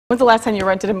When's the last time you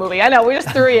rented a movie? I know, we just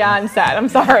threw you on set. I'm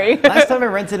sorry. Last time I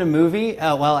rented a movie,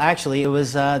 well, actually, it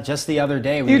was just the other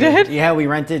day. You did? Yeah, we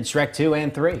rented Shrek 2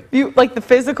 and 3. You like the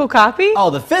physical copy? Oh,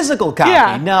 the physical copy?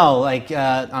 Yeah. No, like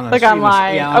on a like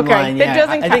online. Yeah, online. Okay. Yeah.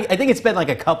 That doesn't I think it's been like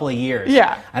a couple of years.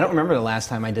 Yeah. I don't remember the last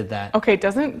time I did that. Okay,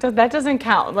 that doesn't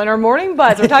count. In our morning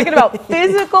buzz, we're talking about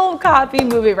physical copy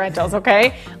movie rentals,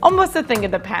 okay? Almost a thing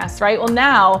of the past, right? Well,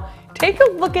 now, take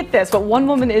a look at this, what one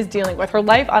woman is dealing with. Her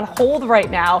life on hold right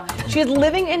now. She is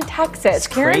living in Texas.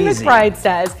 Caron McBride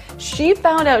says she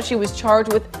found out she was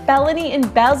charged with felony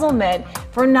embezzlement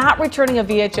for not returning a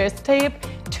VHS tape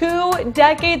 2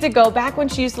 decades ago, back when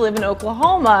she used to live in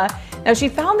Oklahoma. Now, she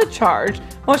found the charge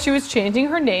while she was changing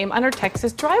her name on her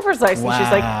Texas driver's license. Wow.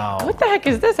 She's like, what the heck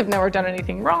is this? I've never done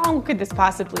anything wrong. What could this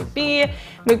possibly be?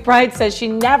 McBride says she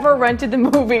never rented the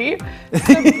movie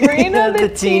Sabrina the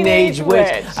Teenage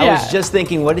Witch. I was just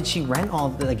thinking, what did she rent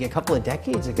like a couple of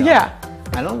decades ago? Yeah.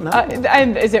 I don't know.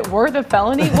 And is it worth a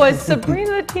felony? Was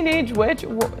Sabrina the Teenage Witch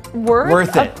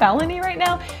worth a felony right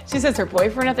now? She says her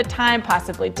boyfriend at the time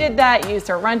possibly did that, used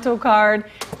her rental card.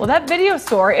 Well, that video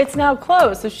store, it's now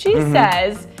closed. So she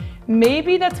says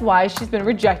maybe that's why she's been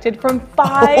rejected from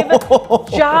 5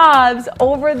 jobs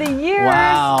over the years.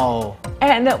 Wow.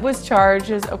 And that was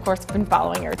charges, of course, been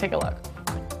following her. Take a look.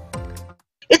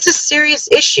 It's a serious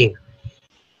issue.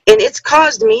 And it's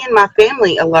caused me and my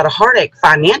family a lot of heartache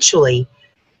financially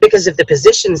because of the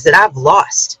positions that I've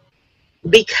lost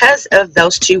because of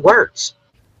those 2 words.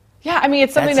 Yeah, I mean,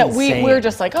 it's something that we're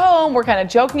just like, oh, and we're kind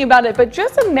of joking about it. But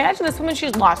just imagine this woman,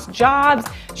 she's lost jobs.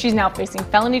 She's now facing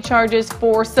felony charges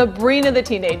for Sabrina the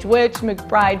Teenage Witch.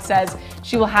 McBride says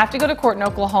she will have to go to court in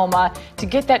Oklahoma to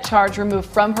get that charge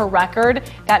removed from her record.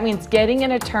 That means getting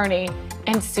an attorney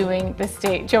and suing the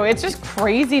state. Joey, it's just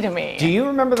crazy to me. Do you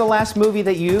remember the last movie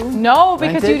that you No,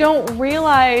 because rented? you don't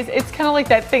realize. It's kind of like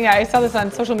that thing. I saw this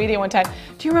on social media one time.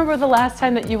 Do you remember the last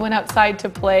time that you went outside to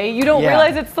play? You don't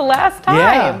realize it's the last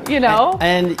time, you know?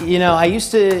 And you know, I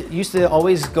used to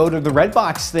always go to the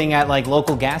Redbox thing at like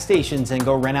local gas stations and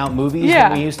go rent out movies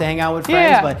when we used to hang out with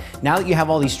friends. But now that you have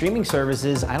all these streaming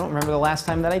services, I don't remember the last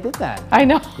time that I did that. I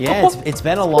know. Yeah, it's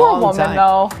been a long Poor woman, time.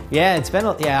 though. Yeah, it's been.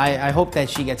 I hope that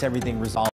she gets everything resolved.